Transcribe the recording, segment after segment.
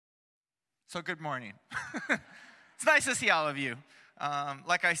So good morning. It's nice to see all of you.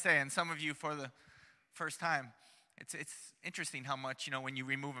 Like I say, and some of you for the first time, it's interesting how much, when you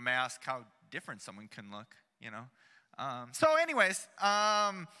remove a mask, how different someone can look, So anyways,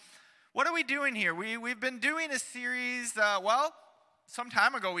 what are we doing here? We've been doing a series, some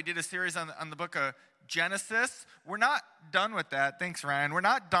time ago we did a series on the book of Genesis. We're not done with that. Thanks, Ryan. We're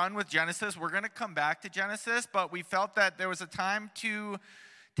not done with Genesis. We're going to come back to Genesis, but we felt that there was a time to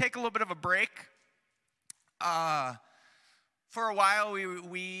take a little bit of a break. For a while,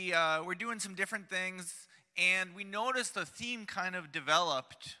 we were doing some different things, and we noticed a theme kind of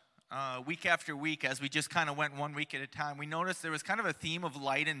developed week after week as we just kind of went 1 week at a time. We noticed there was kind of a theme of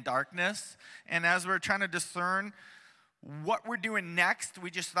light and darkness, and as we're trying to discern what we're doing next, we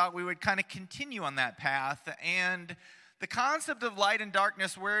just thought we would kind of continue on that path. And the concept of light and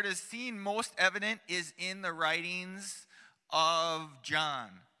darkness, where it is seen most evident, is in the writings of John.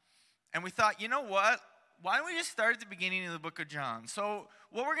 And we thought, you know what? Why don't we just start at the beginning of the book of John? So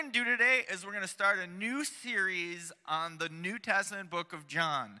what we're going to do today is we're going to start a new series on the New Testament book of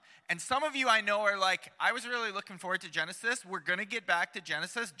John. And some of you I know are like, I was really looking forward to Genesis. We're going to get back to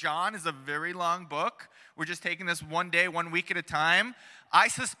Genesis. John is a very long book. We're just taking this 1 day, 1 week at a time. I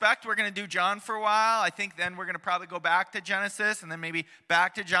suspect we're going to do John for a while. I think then we're going to probably go back to Genesis and then maybe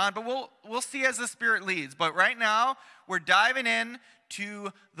back to John. But we'll see as the Spirit leads. But right now, we're diving in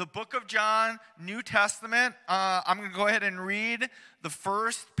to the book of John, New Testament. I'm going to go ahead and read the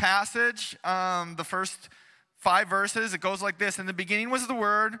first passage, the first 5 verses. It goes like this. In the beginning was the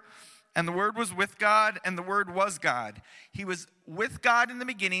Word, and the Word was with God, and the Word was God. He was with God in the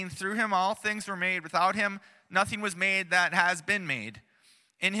beginning. Through him all things were made. Without him nothing was made that has been made.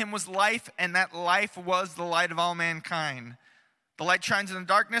 In him was life, and that life was the light of all mankind. The light shines in the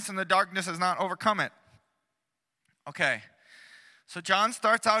darkness, and the darkness has not overcome it. Okay. So John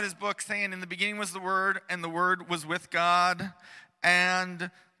starts out his book saying, in the beginning was the Word, and the Word was with God,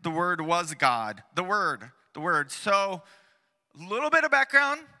 and the Word was God. The Word. So a little bit of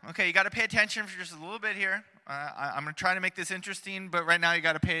background. Okay, you got to pay attention for just a little bit here. I'm going to try to make this interesting, but right now you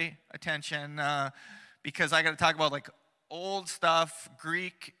got to pay attention because I got to talk about like old stuff,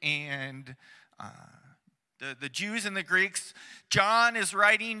 Greek, and the Jews and the Greeks. John is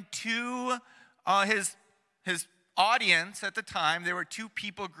writing to his audience at the time. There were 2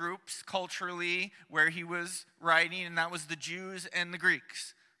 people groups culturally where he was writing, and that was the Jews and the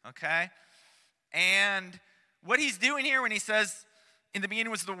Greeks, okay? And what he's doing here when he says, in the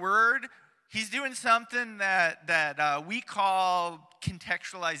beginning was the Word, he's doing something that we call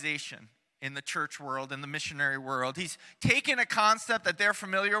contextualization in the church world, in the missionary world. He's taking a concept that they're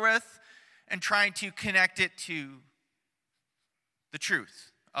familiar with and trying to connect it to the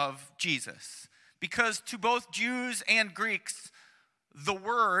truth of Jesus. Because to both Jews and Greeks, the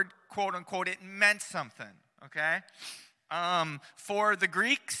word, quote unquote, it meant something, okay? For the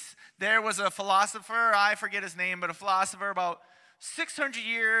Greeks, there was a philosopher, I forget his name, but a philosopher about 600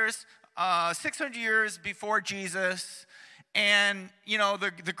 years before Jesus. And,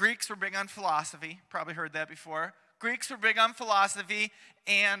 the Greeks were big on philosophy. Probably heard that before. Greeks were big on philosophy.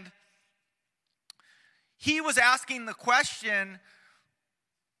 And he was asking the question,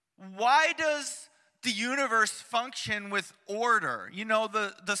 why does the universe function with order?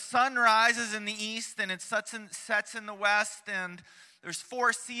 The sun rises in the east and it sets in the west, and there's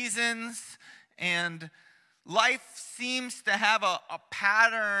 4 seasons, and life seems to have a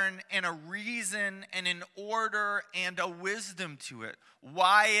pattern and a reason and an order and a wisdom to it.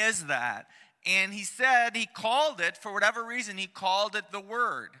 Why is that? And he said he called it, for whatever reason, he called it the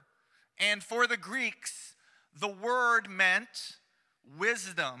Word. And for the Greeks, the Word meant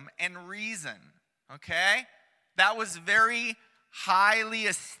wisdom and reason. Okay? That was very highly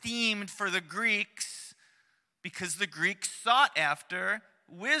esteemed for the Greeks because the Greeks sought after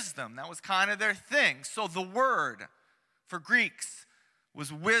wisdom. That was kind of their thing. So the Word for Greeks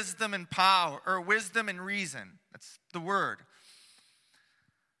was wisdom and power, or wisdom and reason. That's the Word.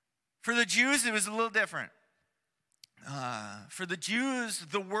 For the Jews, it was a little different. For the Jews,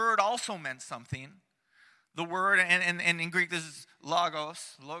 the Word also meant something. The Word, and in Greek, this is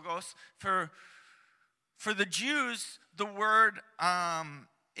logos. For the Jews, the Word,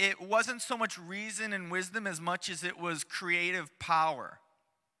 it wasn't so much reason and wisdom as much as it was creative power.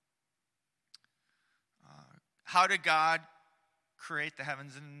 How did God create the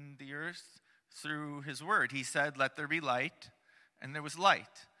heavens and the earth? Through his Word. He said, let there be light, and there was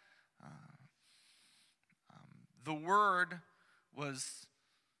light. The Word was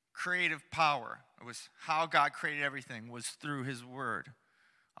creative power. It was how God created everything, was through his Word.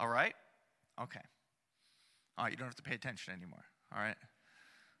 All right? Okay. All right, you don't have to pay attention anymore. All right?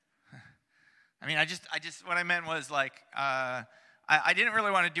 I mean, what I meant was like, I didn't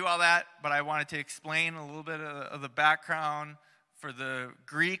really want to do all that, but I wanted to explain a little bit of the background. For the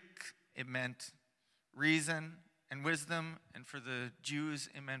Greek, it meant reason and wisdom, and for the Jews,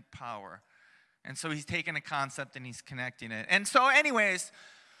 it meant power. And so he's taking a concept and he's connecting it. And so anyways,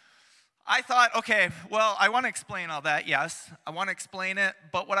 I thought, okay, well, I want to explain all that, yes. I want to explain it,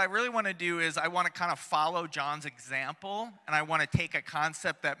 but what I really want to do is I want to kind of follow John's example, and I want to take a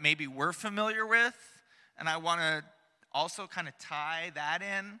concept that maybe we're familiar with, and I want to also kind of tie that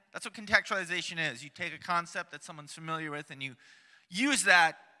in. That's what contextualization is. You take a concept that someone's familiar with, and you use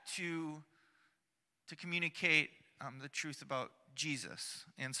that to communicate the truth about Jesus.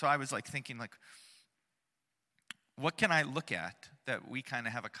 And so I was like thinking, like, what can I look at that we kind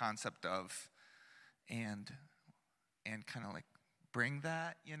of have a concept of and kind of like bring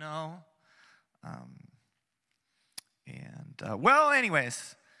that, you know? Well,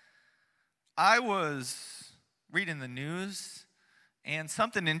 anyways, I was reading the news and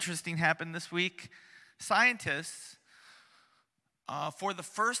something interesting happened this week. Scientists, for the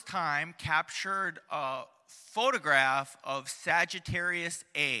first time, captured a photograph of Sagittarius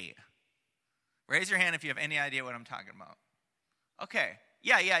A. Raise your hand if you have any idea what I'm talking about. Okay.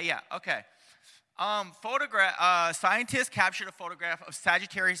 Yeah. Okay. Scientists captured a photograph of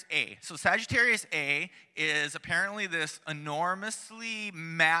Sagittarius A. So Sagittarius A is apparently this enormously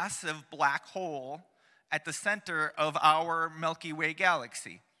massive black hole at the center of our Milky Way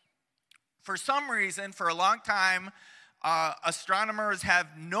galaxy. For some reason, for a long time, astronomers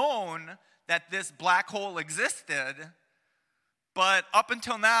have known that this black hole existed, but up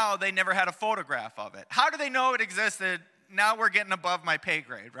until now, they never had a photograph of it. How do they know it existed? Now we're getting above my pay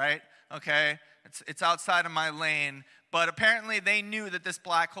grade, right? Okay, it's outside of my lane. But apparently they knew that this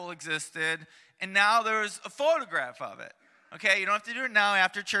black hole existed, and now there's a photograph of it. Okay, you don't have to do it now.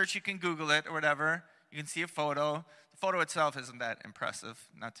 After church, you can Google it or whatever. You can see a photo. The photo itself isn't that impressive.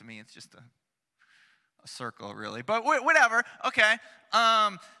 Not to me. It's just a circle, really. But whatever. Okay.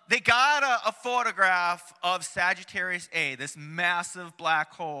 They got a photograph of Sagittarius A, this massive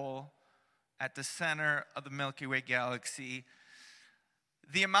black hole at the center of the Milky Way galaxy.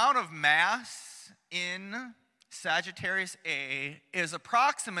 The amount of mass in Sagittarius A is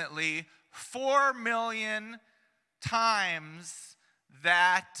approximately 4 million times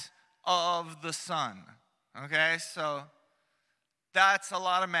that of the sun. Okay, so that's a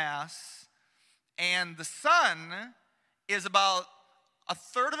lot of mass. And the sun is about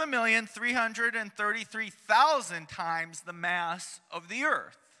 333,000 times the mass of the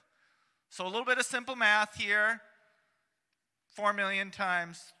earth. So a little bit of simple math here. 4 million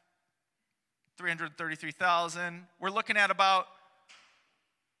times 333,000. We're looking at about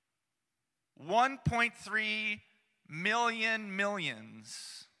 1.3 million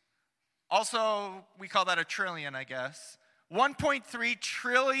millions. Also, we call that a trillion, I guess. 1.3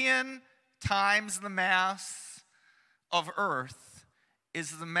 trillion times the mass of Earth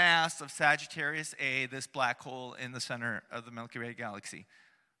is the mass of Sagittarius A, this black hole in the center of the Milky Way galaxy.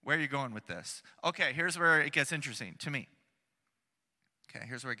 Where are you going with this? Okay, here's where it gets interesting to me. Okay,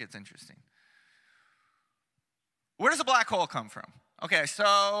 here's where it gets interesting. Where does a black hole come from? Okay, so,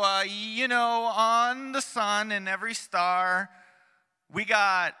 on the sun and every star, we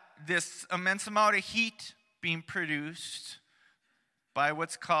got this immense amount of heat being produced by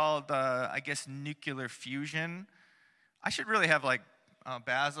what's called, nuclear fusion. I should really have,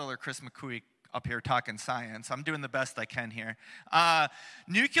 Basil or Chris McCooey up here talking science. I'm doing the best I can here.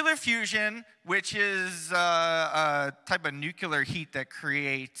 Nuclear fusion, which is a type of nuclear heat that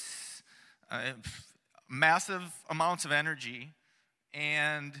creates massive amounts of energy,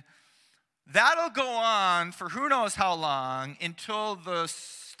 and that'll go on for who knows how long until the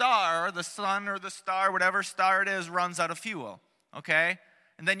star, the sun or the star, whatever star it is, runs out of fuel, okay?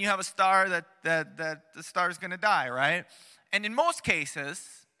 And then you have a star that the star is going to die, right? And in most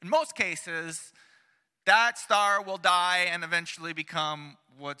cases, that star will die and eventually become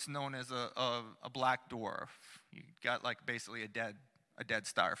what's known as a black dwarf. You got basically a dead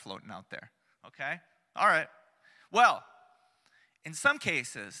star floating out there, okay? All right. Well, in some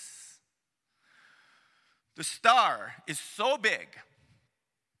cases, the star is so big,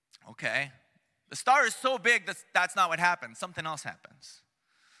 okay? The star is so big that's not what happens. Something else happens.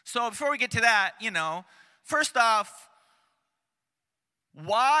 So before we get to that, first off,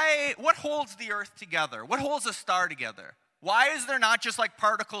 what holds the earth together? What holds a star together? Why is there not just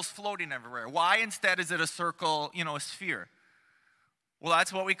particles floating everywhere? Why instead is it a circle, a sphere? Well,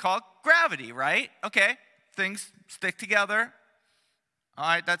 that's what we call gravity, right? Okay, things stick together. All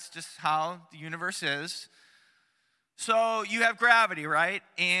right, that's just how the universe is. So you have gravity, right?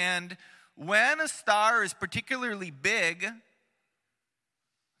 And when a star is particularly big,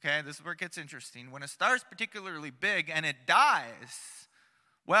 okay, this is where it gets interesting. When a star is particularly big and it dies,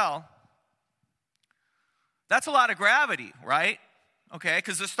 well, that's a lot of gravity, right? Okay,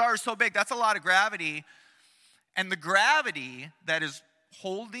 because the star is so big, that's a lot of gravity. And the gravity that is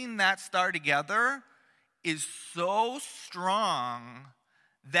holding that star together is so strong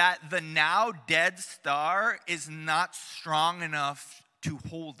that the now dead star is not strong enough to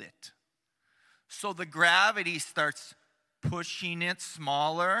hold it. So the gravity starts pushing it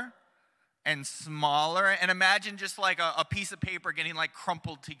smaller and smaller. And imagine just like a piece of paper getting like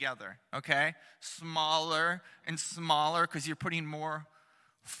crumpled together, okay? Smaller and smaller because you're putting more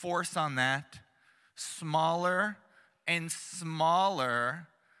force on that. Smaller and smaller,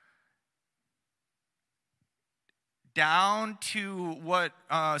 down to what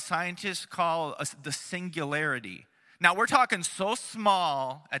scientists call the singularity. Now we're talking so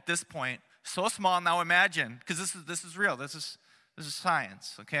small at this point, so small. Now imagine, because this is real. This is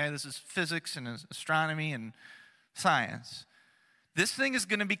science. Okay, this is physics and astronomy and science. This thing is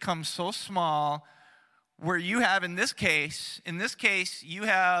going to become so small, where you have in this case, you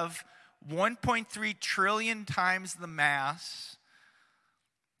have 1.3 trillion times the mass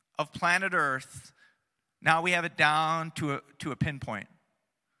of planet Earth. Now we have it down to a pinpoint.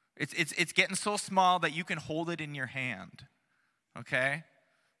 It's getting so small that you can hold it in your hand. Okay?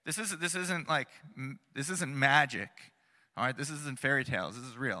 This isn't magic. All right? This isn't fairy tales. This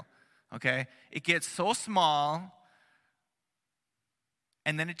is real. Okay? It gets so small,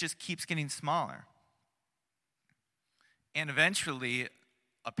 and then it just keeps getting smaller. And eventually,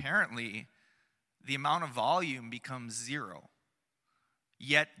 apparently, the amount of volume becomes zero.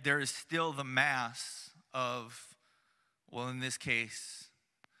 Yet there is still the mass of, well, in this case,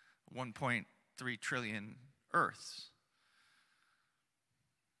 1.3 trillion Earths.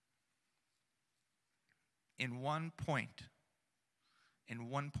 In one point.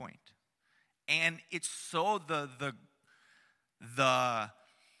 And it's so, the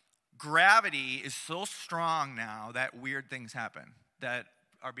gravity is so strong now that weird things happen that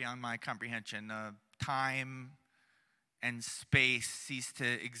are beyond my comprehension. Time and space cease to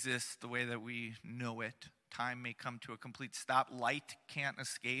exist the way that we know it. Time may come to a complete stop. Light can't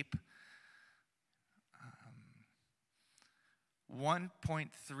escape.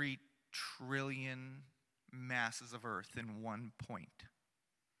 1.3 trillion masses of Earth in 1 point.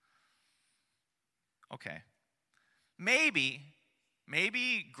 Okay. Maybe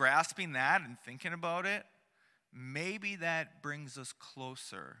grasping that and thinking about it, maybe that brings us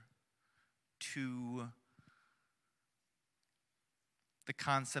closer to the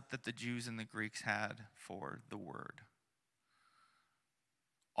concept that the Jews and the Greeks had for the Word.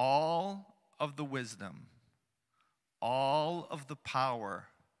 All of the wisdom, all of the power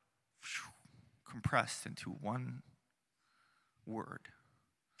compressed into one word.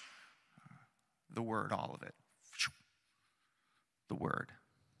 The Word, all of it. The Word.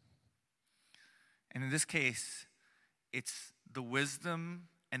 And in this case, it's the wisdom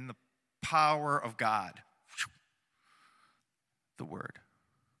and the power of God. The Word.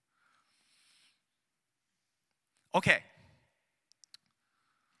 Okay.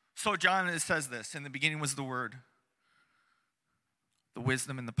 So John says this, in the beginning was the Word, the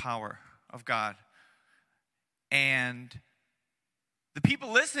wisdom and the power of God. And the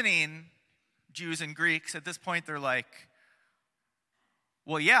people listening, Jews and Greeks, at this point they're like,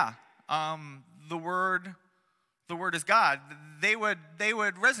 well, yeah, the word is God. They would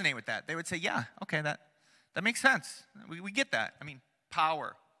resonate with that. They would say, yeah, okay, that makes sense. We get that. I mean,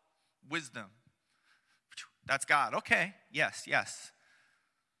 power, wisdom, that's God. Okay, yes.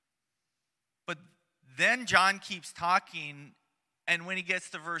 But then John keeps talking, and when he gets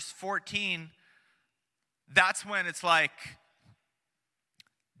to verse 14, that's when it's like,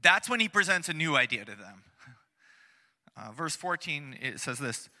 that's when he presents a new idea to them. Verse 14, it says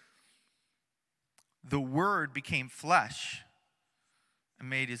this: the Word became flesh and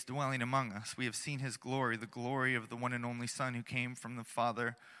made his dwelling among us. We have seen his glory, the glory of the one and only Son who came from the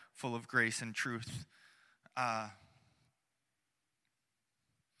Father, full of grace and truth.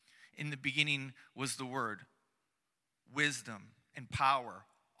 In the beginning was the Word, wisdom and power,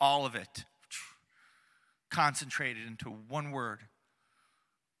 all of it concentrated into one word.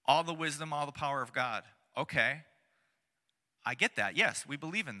 All the wisdom, all the power of God. Okay, I get that. Yes, we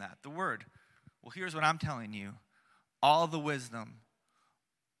believe in that, the Word. Well, here's what I'm telling you. All the wisdom,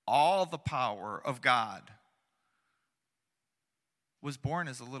 all the power of God was born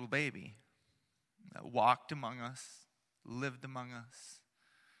as a little baby that walked among us, lived among us.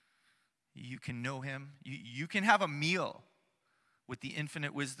 You can know him. You can have a meal with the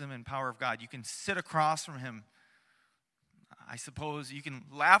infinite wisdom and power of God. You can sit across from him. I suppose you can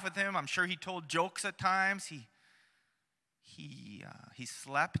laugh with him. I'm sure he told jokes at times. He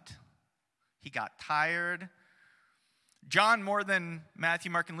slept. He got tired. John, more than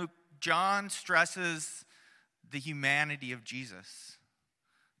Matthew, Mark, and Luke, John stresses the humanity of Jesus.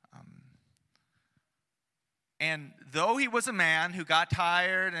 And though he was a man who got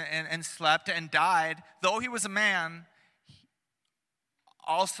tired and slept and died, though he was a man,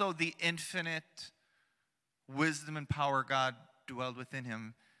 also the infinite wisdom and power of God dwelled within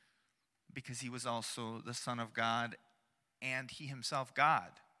him, because he was also the Son of God and he himself God.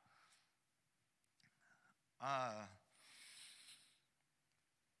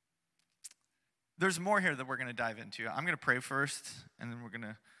 There's more here that we're going to dive into. I'm going to pray first, and then we're going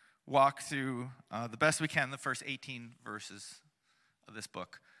to walk through the best we can the first 18 verses of this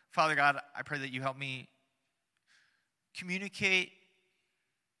book. Father God, I pray that you help me communicate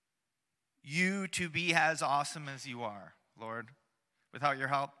you to be as awesome as you are, Lord. Without your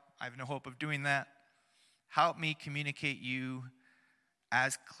help, I have no hope of doing that. Help me communicate you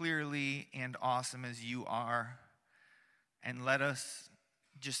as clearly and awesome as you are, and let us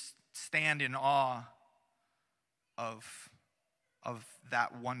just stand in awe of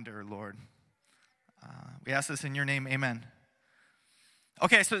that wonder, Lord. We ask this in your name, amen.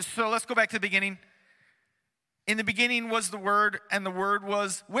 Okay, so let's go back to the beginning. In the beginning was the Word, and the Word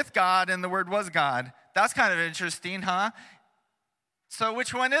was with God, and the Word was God. That's kind of interesting, huh? So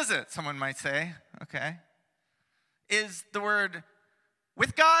which one is it, someone might say? Okay. Is the Word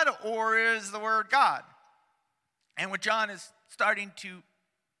with God, or is the Word God? And what John is starting to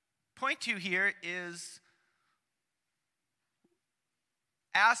point to here is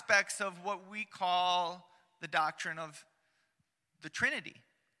aspects of what we call the doctrine of the Trinity.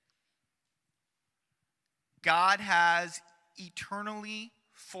 God has eternally,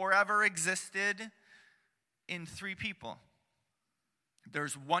 forever existed in three people.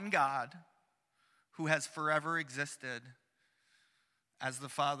 There's one God who has forever existed as the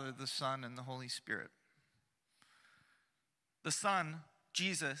Father, the Son, and the Holy Spirit. The Son,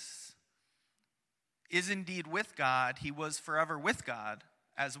 Jesus, is indeed with God. He was forever with God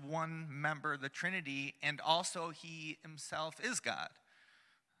as one member of the Trinity, and also he himself is God.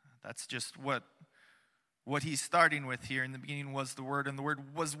 That's just what he's starting with here. In the beginning was the Word, and the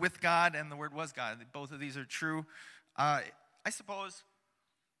Word was with God, and the Word was God. Both of these are true. I suppose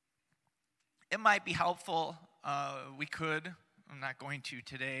it might be helpful, I'm not going to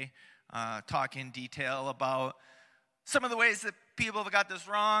today, talk in detail about some of the ways that people have got this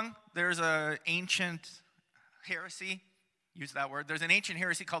wrong. There's an ancient heresy, use that word. There's an ancient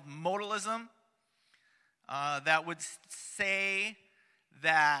heresy called modalism that would say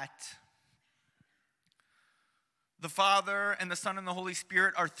that the Father and the Son and the Holy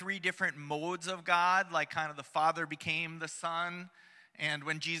Spirit are three different modes of God, like kind of the Father became the Son, and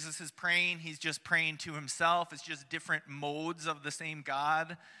when Jesus is praying, he's just praying to himself. It's just different modes of the same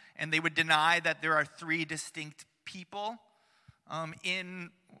God, and they would deny that there are three distinct people in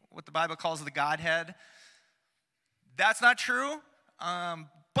what the Bible calls the Godhead. That's not true,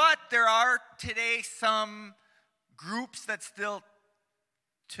 but there are today some groups that still,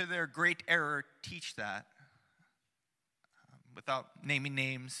 to their great error, teach that. Without naming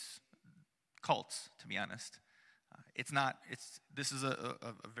names, cults, to be honest. This is a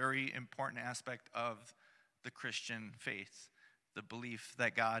very important aspect of the Christian faith, the belief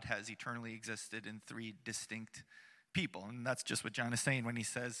that God has eternally existed in three distinct people. And that's just what John is saying when he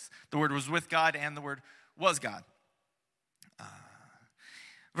says the Word was with God and the Word was God.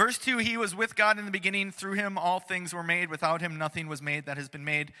 Verse 2, he was with God in the beginning. Through him all things were made. Without him nothing was made that has been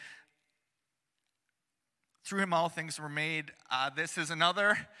made. Through him all things were made. This is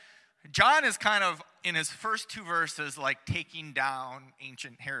another. John is kind of, in his first two verses, like taking down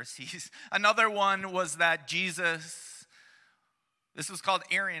ancient heresies. Another one was that Jesus, this was called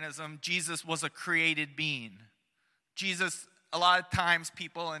Arianism, Jesus was a created being. Jesus, a lot of times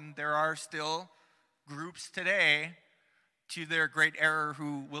people, and there are still groups today, to their great error,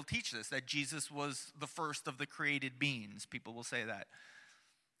 who will teach this, that Jesus was the first of the created beings. People will say that.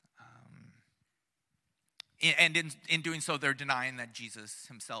 And in doing so, they're denying that Jesus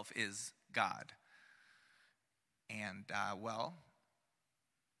himself is God. And,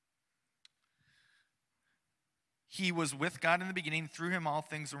 he was with God in the beginning. Through him all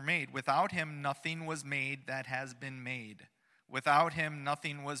things were made. Without him nothing was made that has been made. Without him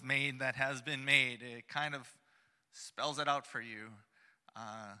nothing was made that has been made. It kind of spells it out for you.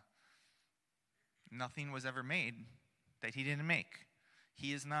 Nothing was ever made that he didn't make.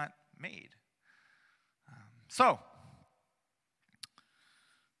 He is not made. So,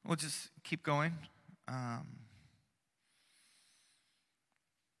 We'll just keep going.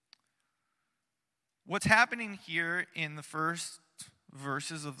 What's happening here in the first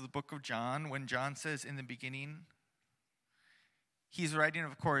verses of the book of John, when John says in the beginning, he's writing,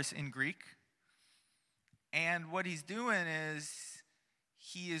 of course, in Greek. And what he's doing is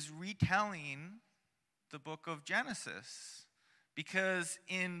he is retelling the book of Genesis. Because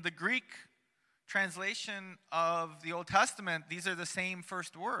in the Greek translation of the Old Testament, these are the same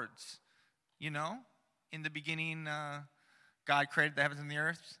first words. You know, in the beginning, God created the heavens and the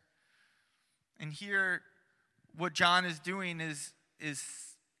earth. And here, what John is doing is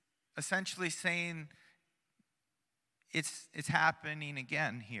essentially saying it's happening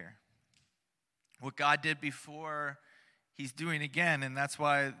again here. What God did before, he's doing again, and that's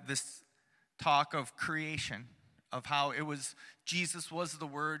why this talk of creation, of how it was, Jesus was the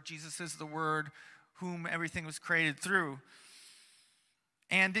Word, Jesus is the Word, whom everything was created through.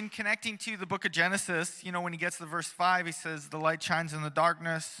 And in connecting to the book of Genesis, you know, when he gets to verse 5, he says, the light shines in the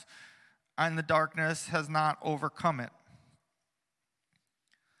darkness, and the darkness has not overcome it.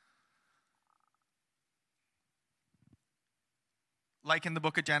 Like in the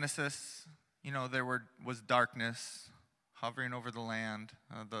book of Genesis, you know, there was darkness hovering over the land.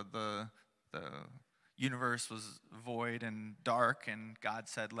 The universe was void and dark, and God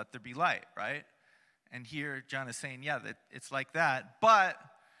said, let there be light, right? And here John is saying, yeah, that it's like that, but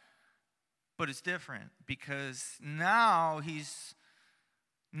it's different, because now he's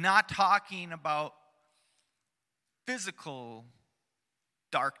not talking about physical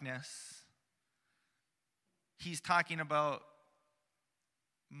darkness. He's talking about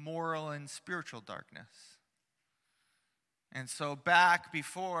moral and spiritual darkness. And so back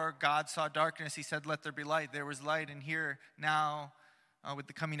before God saw darkness, he said, let there be light. There was light. And here now, with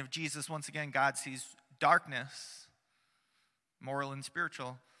the coming of Jesus, once again, God sees darkness, moral and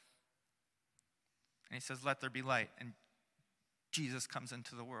spiritual. And he says, let there be light. And Jesus comes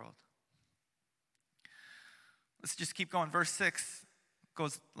into the world. Let's just keep going. Verse 6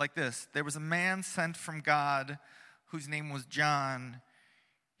 goes like this. There was a man sent from God whose name was John.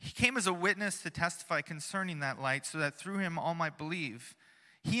 He came as a witness to testify concerning that light, so that through him all might believe.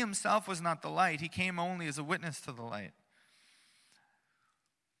 He himself was not the light. He came only as a witness to the light.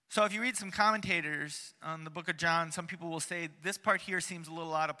 So if you read some commentators on the book of John, some people will say this part here seems a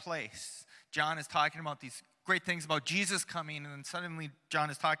little out of place. John is talking about these great things about Jesus coming, and then suddenly John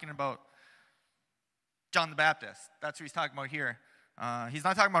is talking about John the Baptist. That's what he's talking about here. He's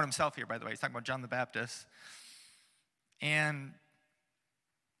not talking about himself here, by the way. He's talking about John the Baptist. And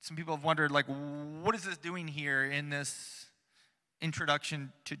some people have wondered, like, what is this doing here in this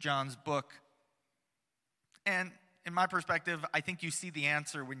introduction to John's book? And in my perspective, I think you see the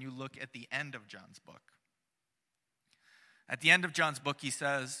answer when you look at the end of John's book. At the end of John's book, he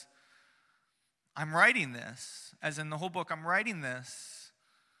says, I'm writing this, as in the whole book, I'm writing this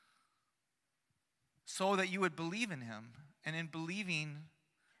so that you would believe in him, and in believing,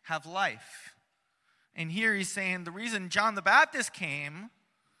 have life. And here he's saying the reason John the Baptist came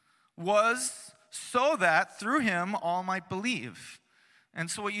was so that through him all might believe.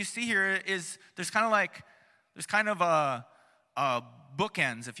 And so what you see here is there's kind of a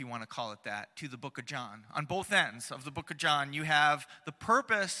bookends, if you want to call it that, to the book of John. On both ends of the book of John, you have the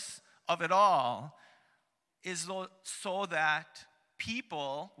purpose of it all is so that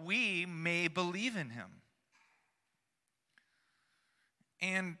people, we may believe in him.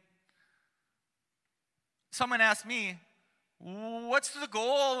 And someone asked me, what's the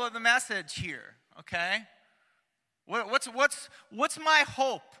goal of the message here? Okay, what's my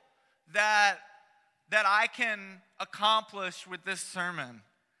hope that I can accomplish with this sermon?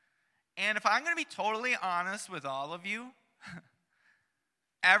 And if I'm going to be totally honest with all of you,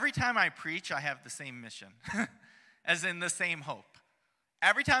 every time I preach, I have the same mission, as in the same hope.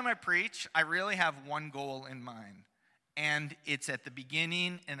 Every time I preach, I really have one goal in mind. And it's at the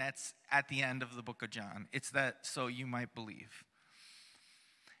beginning and that's at the end of the book of John. It's that so you might believe.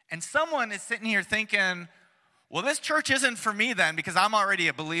 And someone is sitting here thinking, well, this church isn't for me then because I'm already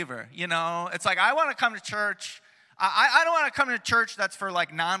a believer. You know, it's like I want to come to church. I don't want to come to church that's for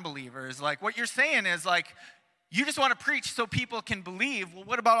like non-believers. Like what you're saying is like you just want to preach so people can believe. Well,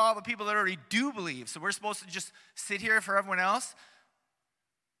 what about all the people that already do believe? So we're supposed to just sit here for everyone else?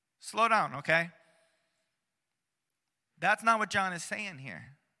 Slow down, okay? That's not what John is saying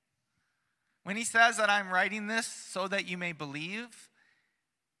here. When he says that I'm writing this so that you may believe,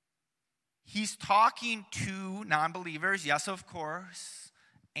 he's talking to non-believers, yes, of course,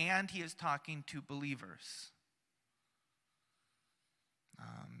 and he is talking to believers.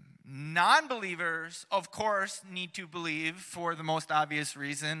 Non-believers, of course, need to believe for the most obvious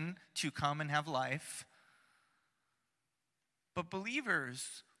reason, to come and have life. But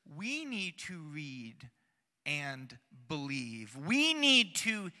believers, we need to read and believe. We need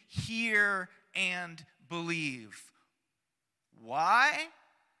to hear and believe. Why?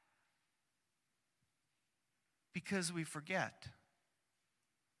 Because we forget.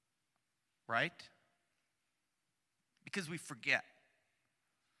 Right? Because we forget.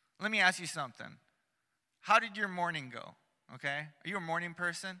 Let me ask you something. How did your morning go? Okay? Are you a morning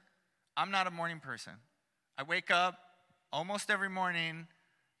person? I'm not a morning person. I wake up almost every morning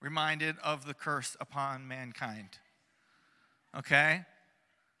reminded of the curse upon mankind. Okay?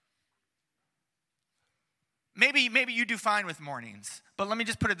 Maybe you do fine with mornings, but let me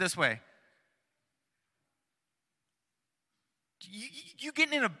just put it this way. You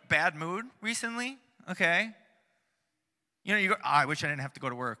getting in a bad mood recently? Okay? You know, you go, I wish I didn't have to go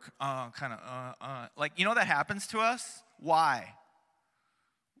to work. Like, you know that happens to us? Why?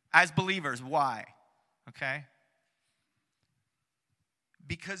 As believers, why? Okay?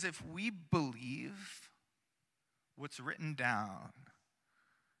 Because if we believe what's written down,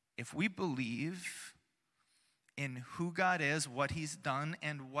 if we believe in who God is, what he's done,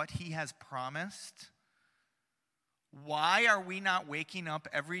 and what he has promised, why are we not waking up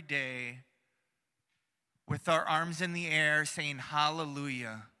every day with our arms in the air saying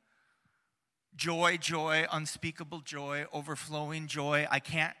hallelujah? Joy, joy, unspeakable joy, overflowing joy. I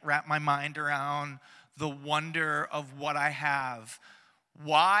can't wrap my mind around the wonder of what I have.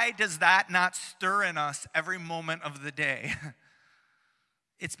 Why does that not stir in us every moment of the day?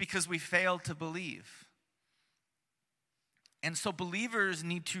 It's because we failed to believe. And so believers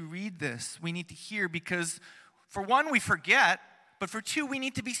need to read this. We need to hear because, for one, we forget, but for two, we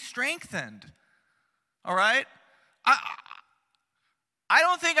need to be strengthened. All right? I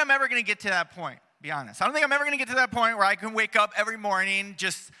don't think I'm ever going to get to that point, be honest. I don't think I'm ever going to get to that point where I can wake up every morning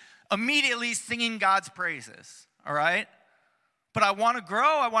just immediately singing God's praises. All right? But I want to grow.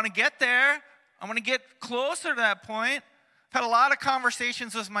 I want to get there. I want to get closer to that point. I've had a lot of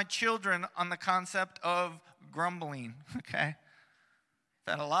conversations with my children on the concept of grumbling, okay?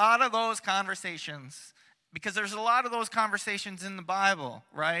 I've had a lot of those conversations because there's a lot of those conversations in the Bible,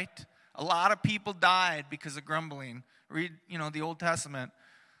 right? A lot of people died because of grumbling. Read, the Old Testament.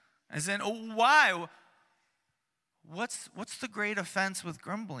 As in, why? What's the great offense with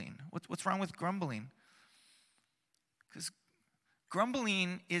grumbling? What's wrong with grumbling? Because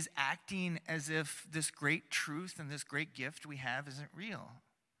grumbling is acting as if this great truth and this great gift we have isn't real.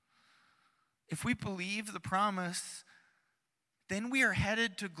 If we believe the promise, then we are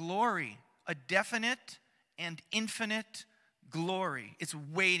headed to glory, a definite and infinite glory. It's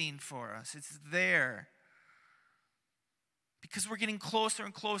waiting for us. It's there. Because we're getting closer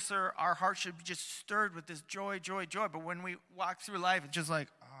and closer, our heart should be just stirred with this joy, joy, joy. But when we walk through life, it's just like,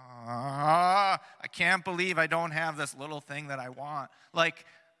 I can't believe I don't have this little thing that I want. Like,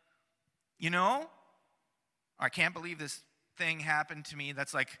 I can't believe this thing happened to me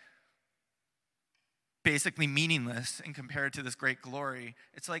that's like basically meaningless and compared to this great glory.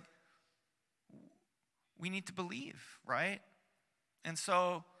 It's like, we need to believe, right? And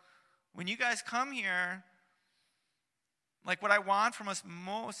so when you guys come here, like what I want from us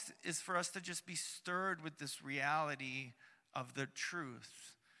most is for us to just be stirred with this reality of the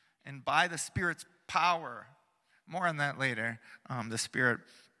truth. And by the Spirit's power, more on that later, the Spirit.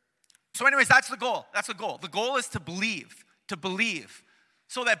 So anyways, that's the goal. That's the goal. The goal is to believe,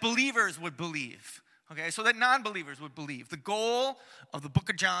 so that believers would believe. Okay, so that non-believers would believe. The goal of the book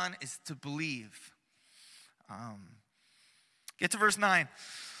of John is to believe. Get to verse 9.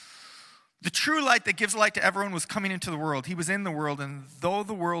 The true light that gives light to everyone was coming into the world. He was in the world, and though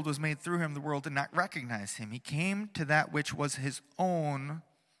the world was made through him, the world did not recognize him. He came to that which was his own,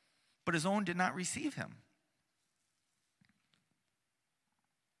 but his own did not receive him.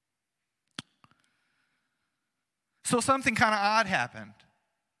 So something kind of odd happened.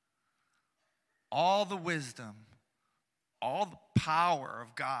 All the wisdom, all the power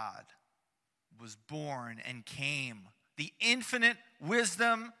of God was born and came. The infinite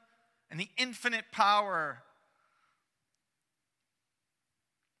wisdom and the infinite power.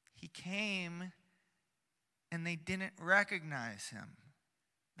 He came and they didn't recognize him.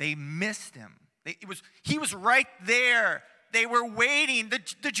 They missed him. He was right there. They were waiting.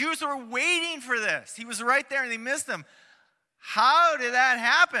 The Jews were waiting for this. He was right there and they missed him. How did that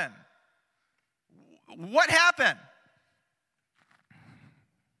happen? What happened?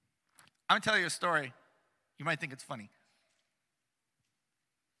 I'm going to tell you a story. You might think it's funny.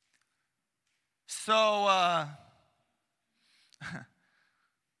 So,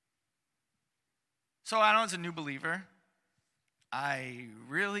 So when I was a new believer, I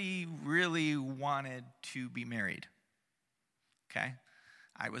really, really wanted to be married. Okay?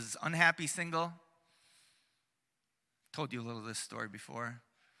 I was unhappy single. Told you a little of this story before.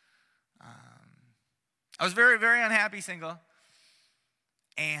 I was very, very unhappy single.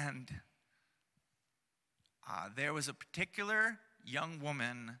 And there was a particular young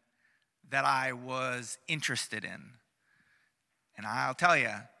woman that I was interested in. And I'll tell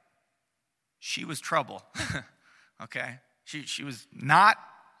you, she was trouble. Okay? She was not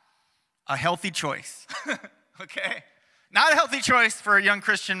a healthy choice. Okay? Not a healthy choice for a young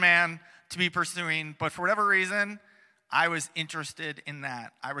Christian man to be pursuing, but for whatever reason, I was interested in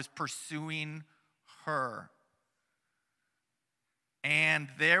that. I was pursuing her. And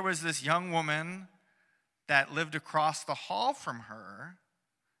there was this young woman that lived across the hall from her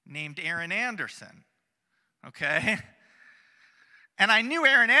named Erin Anderson. Okay? And I knew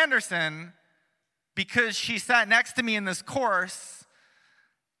Erin Anderson because she sat next to me in this course,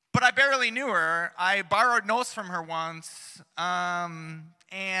 but I barely knew her. I borrowed notes from her once, and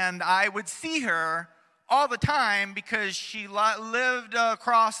I would see her all the time because she lived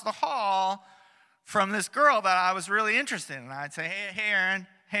across the hall from this girl that I was really interested in. And I'd say, hey,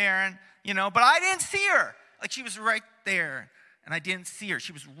 Erin, but I didn't see her. Like, she was right there, and I didn't see her.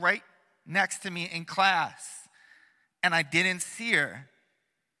 She was right next to me in class, and I didn't see her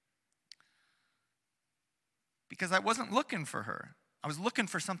because I wasn't looking for her. I was looking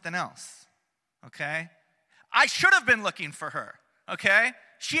for something else, okay? I should have been looking for her, okay?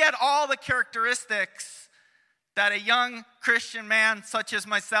 She had all the characteristics that a young Christian man such as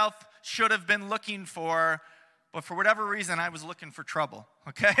myself should have been looking for, but for whatever reason, I was looking for trouble,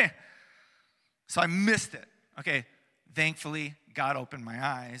 okay? So I missed it, okay? Thankfully, God opened my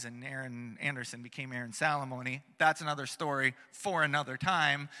eyes, and Erin Anderson became Erin Salamone. That's another story for another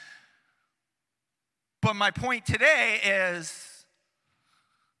time. But my point today is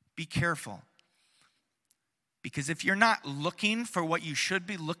be careful. Because if you're not looking for what you should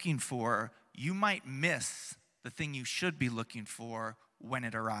be looking for, you might miss the thing you should be looking for when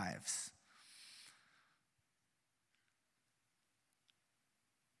it arrives.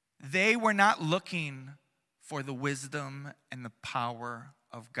 They were not looking for the wisdom and the power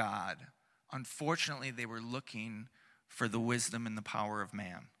of God. Unfortunately, they were looking for the wisdom and the power of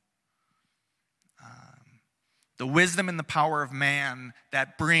man. The wisdom and the power of man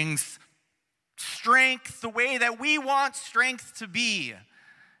that brings strength the way that we want strength to be,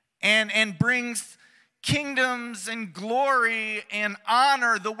 and brings kingdoms and glory and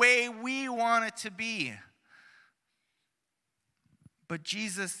honor the way we want it to be. But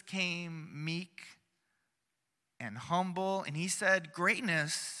Jesus came meek and humble, and he said,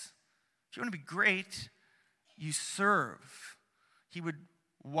 greatness, if you want to be great, you serve. He would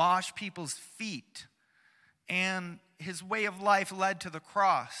wash people's feet, and his way of life led to the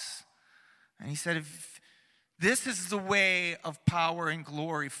cross. And he said, if this is the way of power and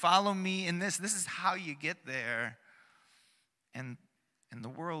glory, follow me in this. This is how you get there. And the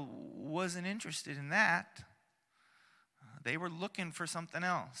world wasn't interested in that. They were looking for something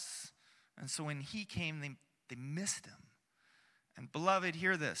else. And so when he came, they missed him. And beloved,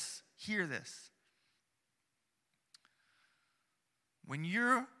 hear this. Hear this. When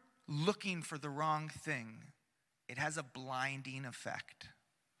you're looking for the wrong thing, it has a blinding effect.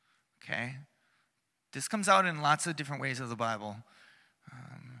 Okay? This comes out in lots of different ways of the Bible.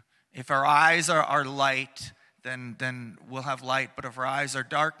 If our eyes are light, then we'll have light. But if our eyes are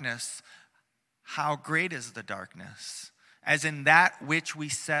darkness, how great is the darkness? As in that which we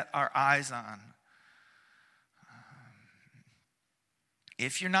set our eyes on.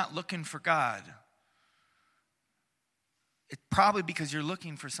 If you're not looking for God, it's probably because you're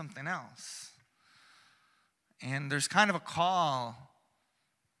looking for something else. And there's kind of a call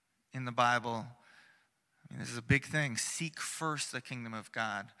in the Bible. I mean, this is a big thing. Seek first the kingdom of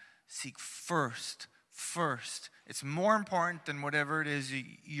God. Seek first. It's more important than whatever it is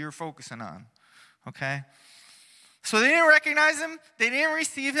you're focusing on. Okay? So they didn't recognize him. They didn't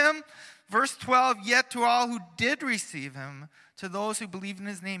receive him. Verse 12, yet to all who did receive him, to those who believe in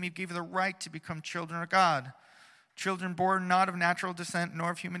his name, he gave the right to become children of God. Children born not of natural descent, nor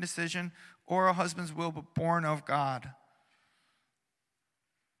of human decision, or a husband's will, but born of God.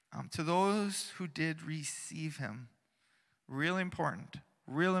 To those who did receive him, really important.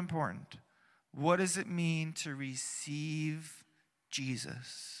 What does it mean to receive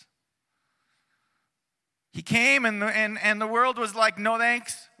Jesus? He came and the world was like, no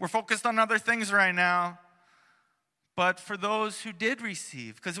thanks, we're focused on other things right now. But for those who did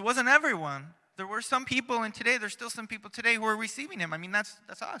receive, because it wasn't everyone, there were some people, and today there's still some people today who are receiving him. I mean, that's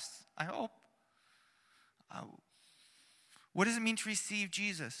us, I hope. What does it mean to receive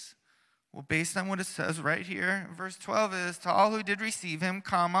Jesus? Well, based on what it says right here, verse 12 is, to all who did receive him,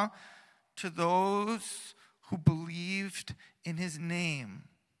 comma, to those who believed in his name.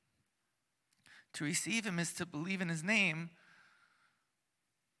 To receive him is to believe in his name.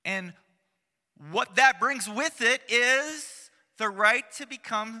 And what that brings with it is the right to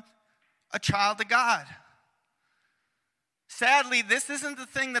become a child of God. Sadly, this isn't the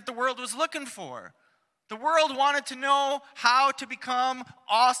thing that the world was looking for. The world wanted to know how to become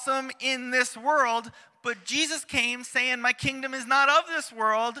awesome in this world, but Jesus came saying, my kingdom is not of this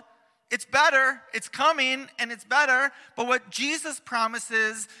world. It's better, it's coming, and it's better. But what Jesus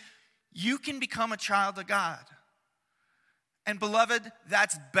promises, you can become a child of God. And beloved,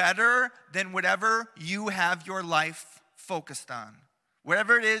 that's better than whatever you have your life focused on.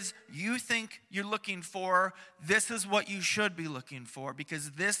 Whatever it is you think you're looking for, this is what you should be looking for,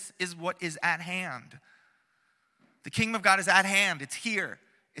 because this is what is at hand. The kingdom of God is at hand. It's here.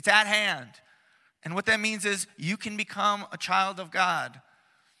 It's at hand. And what that means is you can become a child of God.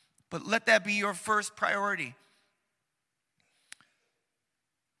 But let that be your first priority.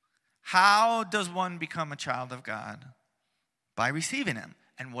 How does one become a child of God? By receiving him.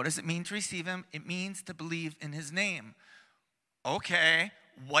 And what does it mean to receive him? It means to believe in his name. Okay,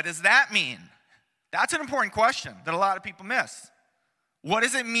 what does that mean? That's an important question that a lot of people miss. What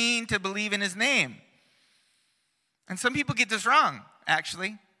does it mean to believe in his name? And some people get this wrong,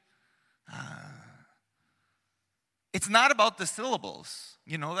 actually. It's not about the syllables.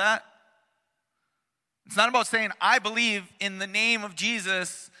 You know that? It's not about saying, I believe in the name of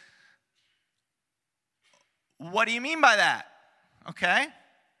Jesus. What do you mean by that? Okay?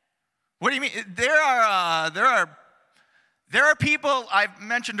 What do you mean? There are people I've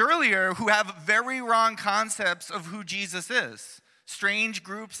mentioned earlier who have very wrong concepts of who Jesus is. Strange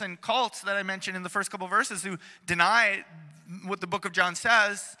groups and cults that I mentioned in the first couple verses who deny what the book of John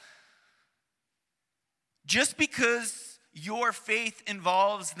says. Just because your faith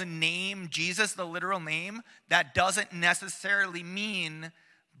involves the name Jesus, the literal name, that doesn't necessarily mean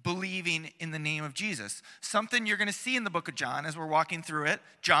believing in the name of Jesus. Something you're going to see in the book of John as we're walking through it.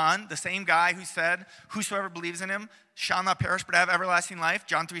 John, the same guy who said, whosoever believes in him shall not perish but have everlasting life,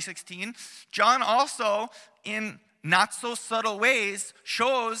 John 3:16. John also, in not so subtle ways,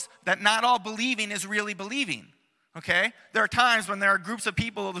 shows that not all believing is really believing. Okay? There are times when there are groups of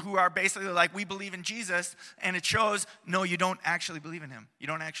people who are basically like, we believe in Jesus, and it shows, no, you don't actually believe in him. You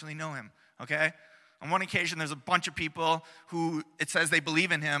don't actually know him. Okay? On one occasion, there's a bunch of people who it says they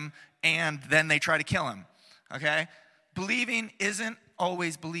believe in him, and then they try to kill him. Okay? Believing isn't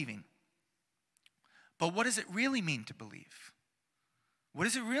always believing. But what does it really mean to believe? What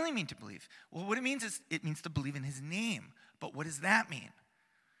does it really mean to believe? Well, what it means is it means to believe in his name. But what does that mean?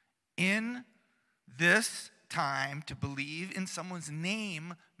 In this time, to believe in someone's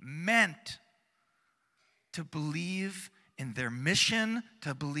name meant to believe in their mission,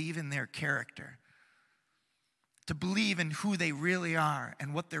 to believe in their character, to believe in who they really are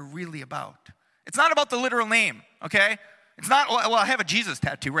and what they're really about. It's not about the literal name, okay? It's not, well, I have a Jesus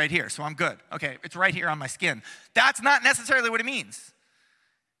tattoo right here, so I'm good. Okay, it's right here on my skin. That's not necessarily what it means.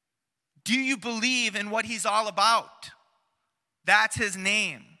 Do you believe in what he's all about? That's his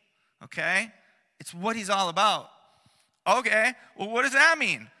name, okay? It's what he's all about. Okay, well, what does that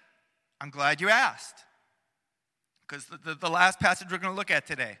mean? I'm glad you asked. Because the last passage we're going to look at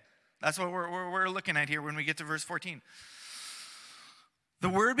today, that's what we're looking at here when we get to verse 14. The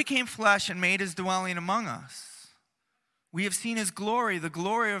Word became flesh and made his dwelling among us. We have seen his glory, the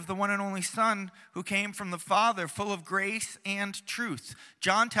glory of the one and only Son who came from the Father, full of grace and truth.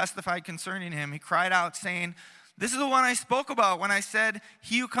 John testified concerning him. He cried out, saying, "This is the one I spoke about when I said,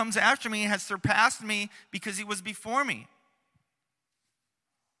 'He who comes after me has surpassed me because he was before me.'"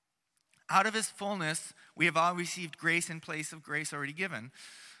 Out of his fullness, we have all received grace in place of grace already given.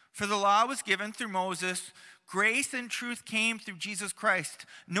 For the law was given through Moses. Grace and truth came through Jesus Christ.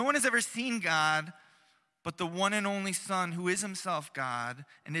 No one has ever seen God, but the one and only Son, who is himself God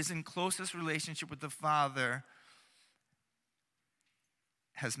and is in closest relationship with the Father,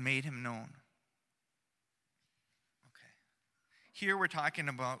 has made him known. Okay. Here we're talking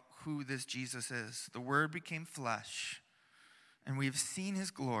about who this Jesus is. The Word became flesh, and we have seen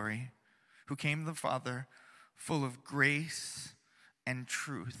his glory, who came to the Father, full of grace and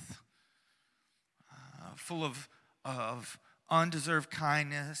truth, full of undeserved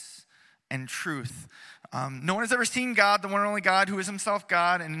kindness and truth. No one has ever seen God, the one and only God, who is himself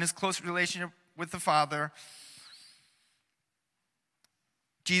God and in his close relationship with the Father.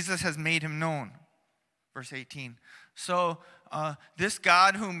 Jesus has made him known. Verse 18. So this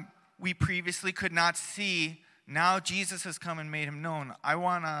God whom we previously could not see, now Jesus has come and made him known. I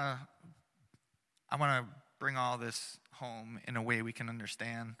want to bring all this home in a way we can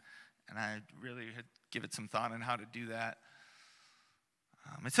understand, and I really give it some thought on how to do that.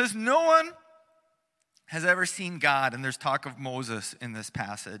 It says, no one has ever seen God, and there's talk of Moses in this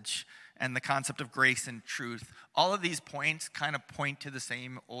passage, and the concept of grace and truth. All of these points kind of point to the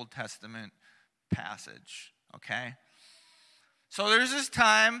same Old Testament passage, okay? So there's this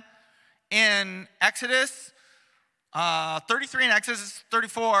time in Exodus 33 and Exodus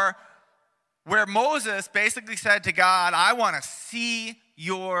 34 where Moses basically said to God, I want to see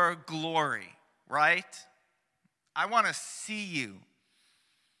your glory, right? I want to see you.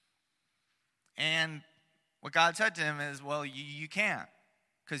 And what God said to him is, well, you can't,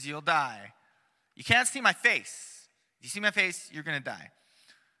 because you'll die. You can't see my face. If you see my face, you're going to die.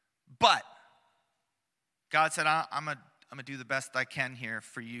 But God said, I'm going to do the best I can here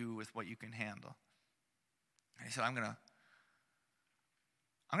for you with what you can handle. And he said, I'm going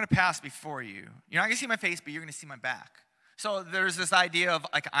to pass before you. You're not going to see my face, but you're going to see my back. So there's this idea of,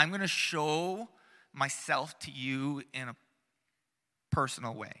 like, I'm going to show myself to you in a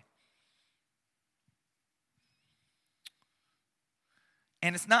personal way.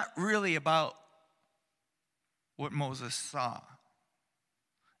 And it's not really about what Moses saw.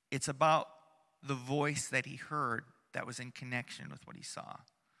 It's about the voice that he heard that was in connection with what he saw.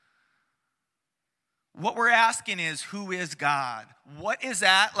 What we're asking is, who is God? What is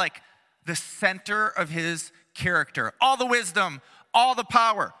at, like, the center of his character? All the wisdom, all the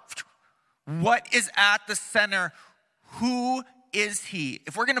power. What is at the center? Who is he?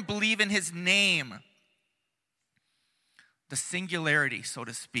 If we're going to believe in his name, the singularity, so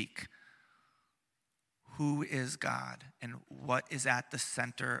to speak, who is God and what is at the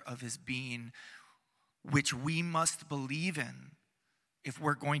center of his being, which we must believe in if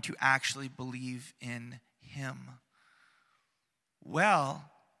we're going to actually believe in him. Well,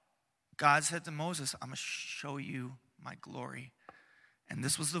 God said to Moses, I'm going to show you my glory. And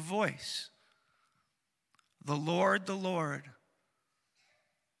this was the voice. The Lord,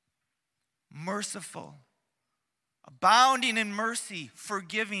 merciful, abounding in mercy,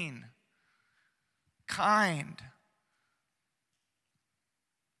 forgiving, kind,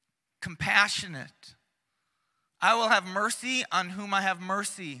 compassionate. I will have mercy on whom I have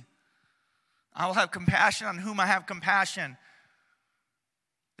mercy. I will have compassion on whom I have compassion.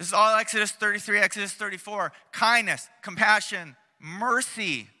 This is all Exodus 33, Exodus 34. Kindness, compassion,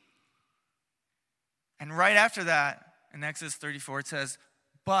 mercy. And right after that, in Exodus 34, it says,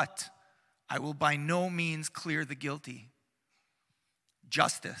 but I will by no means clear the guilty.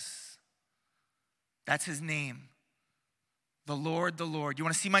 Justice. That's his name. The Lord, the Lord. You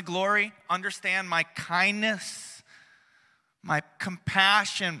want to see my glory? Understand my kindness, my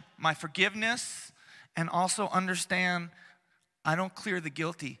compassion, my forgiveness, and also understand I don't clear the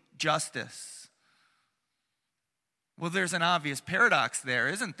guilty. Justice. Well, there's an obvious paradox there,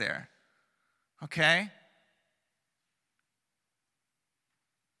 isn't there? Okay?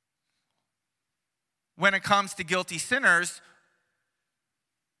 When it comes to guilty sinners,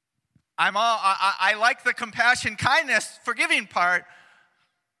 I like the compassion, kindness, forgiving part.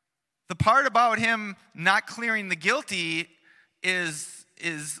 The part about him not clearing the guilty is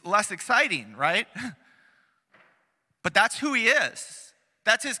less exciting, right? But that's who he is.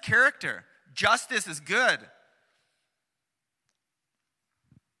 That's his character. Justice is good.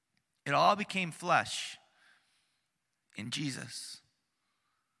 It all became flesh in Jesus.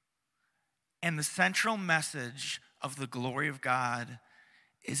 And the central message of the glory of God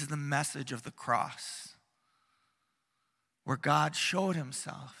is the message of the cross, where God showed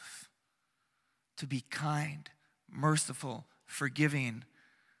himself to be kind, merciful, forgiving.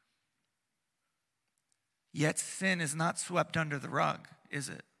 Yet sin is not swept under the rug, is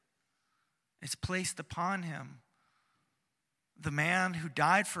it? It's placed upon him. The man who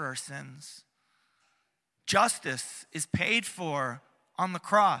died for our sins. Justice is paid for on the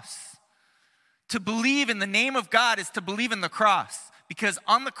cross. To believe in the name of God is to believe in the cross. Because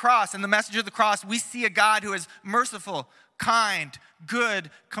on the cross, in the message of the cross, we see a God who is merciful, kind, good,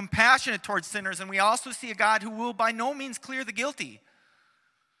 compassionate towards sinners. And we also see a God who will by no means clear the guilty.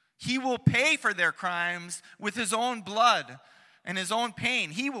 He will pay for their crimes with his own blood and his own pain.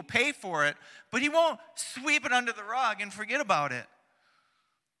 He will pay for it, but he won't sweep it under the rug and forget about it.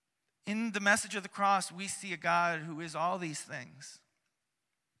 In the message of the cross, we see a God who is all these things.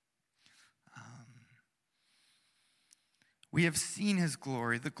 We have seen his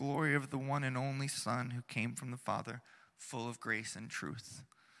glory, the glory of the one and only Son who came from the Father, full of grace and truth.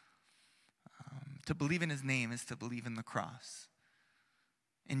 To believe in his name is to believe in the cross.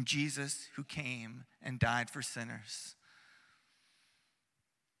 in Jesus who came and died for sinners.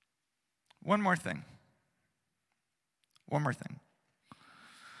 One more thing.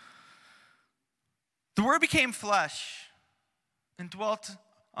 The Word became flesh and dwelt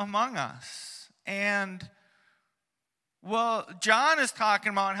among us. And, well, John is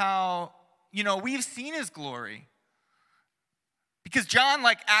talking about how, we've seen his glory. Because John,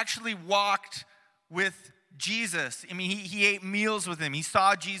 actually walked with Jesus. I mean, he ate meals with him. He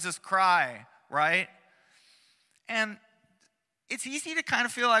saw Jesus cry, right? And it's easy to kind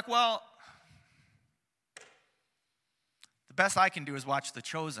of feel like, well, the best I can do is watch The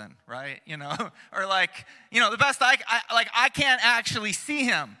Chosen, right? Or the best I can't actually see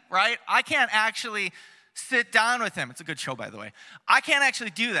him, right? I can't actually sit down with him. It's a good show, by the way. I can't actually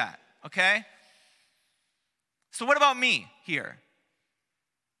do that, okay? So what about me here?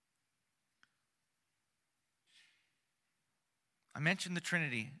 I mentioned the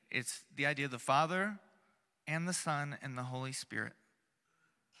Trinity. It's the idea of the Father and the Son and the Holy Spirit.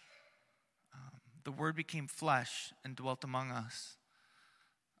 The Word became flesh and dwelt among us.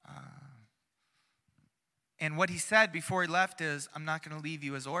 And what he said before he left is, I'm not going to leave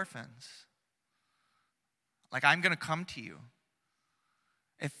you as orphans. I'm going to come to you.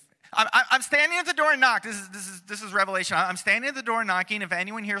 If I'm standing at the door and knock. This is Revelation. I'm standing at the door knocking. If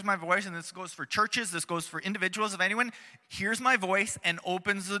anyone hears my voice, and this goes for churches, this goes for individuals. If anyone hears my voice and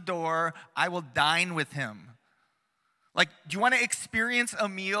opens the door, I will dine with him. Do you want to experience a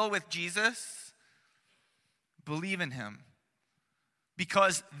meal with Jesus? Believe in him.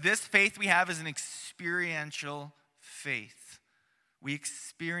 Because this faith we have is an experiential faith. We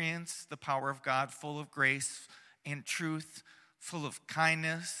experience the power of God, full of grace and truth, full of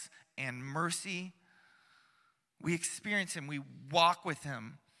kindness and mercy. We experience him. We walk with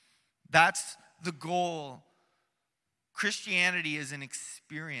him. That's the goal. Christianity is an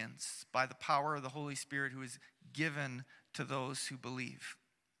experience by the power of the Holy Spirit who is given to those who believe.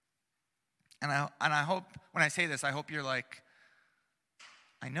 And I hope, when I say this, I hope you're like,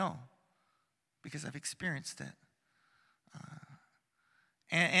 I know, because I've experienced it.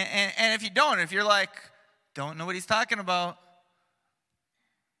 And if you don't, if you're like, don't know what he's talking about,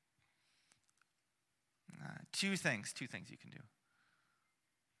 two things you can do.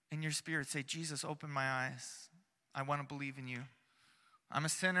 In your spirit, say, Jesus, open my eyes. I want to believe in you. I'm a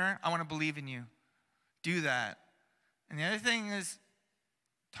sinner. I want to believe in you. Do that. And the other thing is,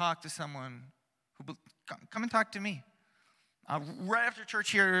 talk to someone who, come and talk to me. Right after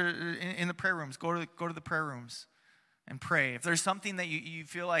church here in the prayer rooms, go to the prayer rooms and pray. If there's something that you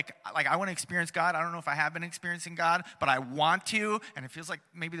feel like I want to experience God, I don't know if I have been experiencing God, but I want to, and it feels like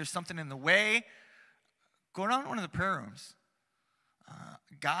maybe there's something in the way, go down to one of the prayer rooms.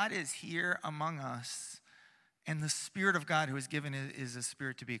 God is here among us, and the Spirit of God who is given is a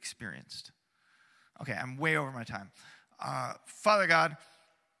spirit to be experienced. Okay, I'm way over my time. Father God,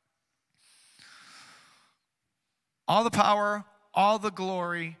 all the power, all the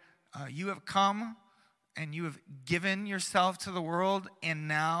glory, you have come and you have given yourself to the world, and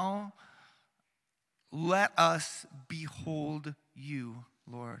now let us behold you,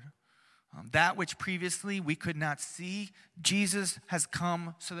 Lord. That which previously we could not see, Jesus has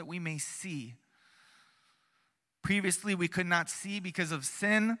come so that we may see. Previously we could not see because of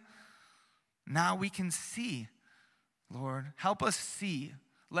sin. Now we can see, Lord. Help us see.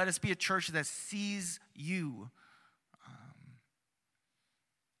 Let us be a church that sees you.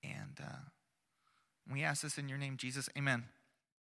 And we ask this in your name, Jesus. Amen.